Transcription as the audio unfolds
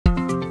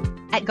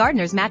At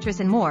Gardner's Mattress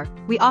and More,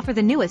 we offer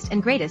the newest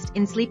and greatest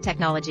in sleep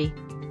technology.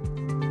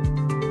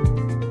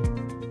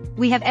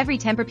 We have every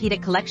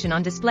Tempur-Pedic collection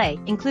on display,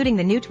 including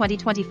the new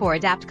 2024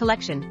 Adapt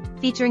collection,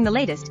 featuring the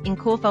latest in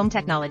cool foam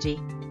technology.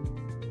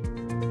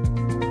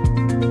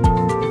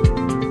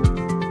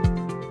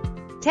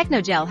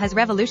 Technogel has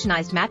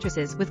revolutionized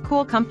mattresses with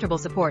cool, comfortable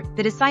support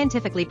that is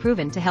scientifically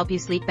proven to help you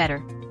sleep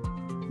better.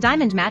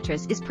 Diamond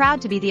Mattress is proud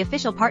to be the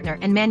official partner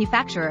and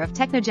manufacturer of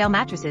Technogel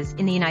mattresses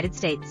in the United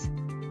States.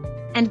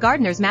 And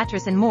Gardner's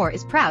Mattress and More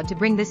is proud to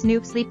bring this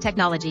new sleep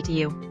technology to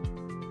you.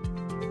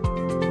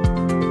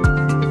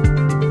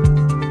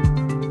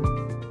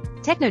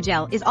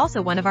 Technogel is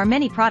also one of our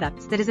many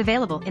products that is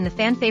available in the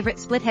fan-favorite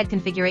split-head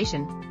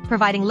configuration,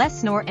 providing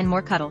less snore and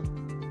more cuddle.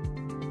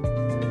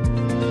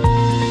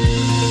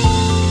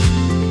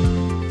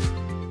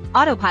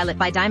 Autopilot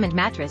by Diamond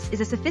Mattress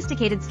is a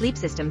sophisticated sleep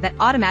system that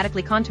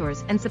automatically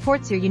contours and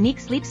supports your unique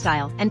sleep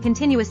style and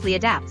continuously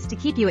adapts to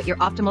keep you at your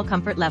optimal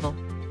comfort level.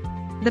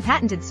 The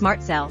patented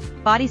Smart Cell,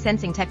 body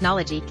sensing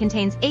technology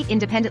contains 8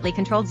 independently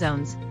controlled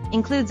zones,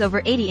 includes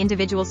over 80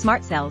 individual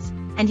smart cells,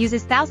 and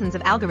uses thousands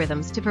of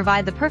algorithms to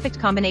provide the perfect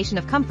combination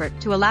of comfort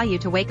to allow you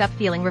to wake up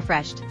feeling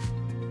refreshed.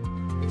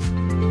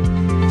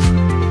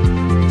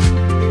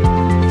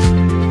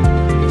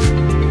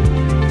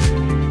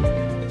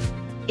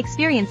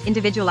 Experience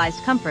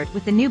individualized comfort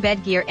with the new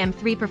Bedgear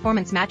M3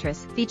 performance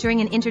mattress,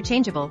 featuring an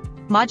interchangeable,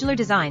 modular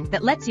design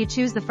that lets you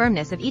choose the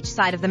firmness of each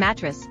side of the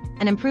mattress,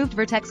 an improved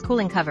Vertex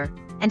cooling cover,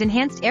 and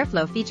enhanced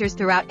airflow features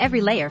throughout every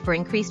layer for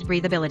increased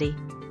breathability.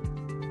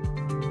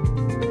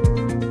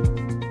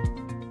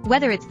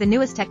 Whether it's the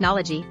newest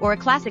technology or a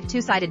classic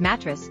two-sided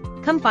mattress,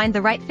 come find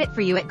the right fit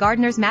for you at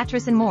Gardner's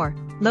Mattress and More,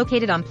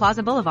 located on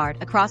Plaza Boulevard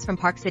across from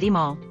Park City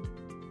Mall.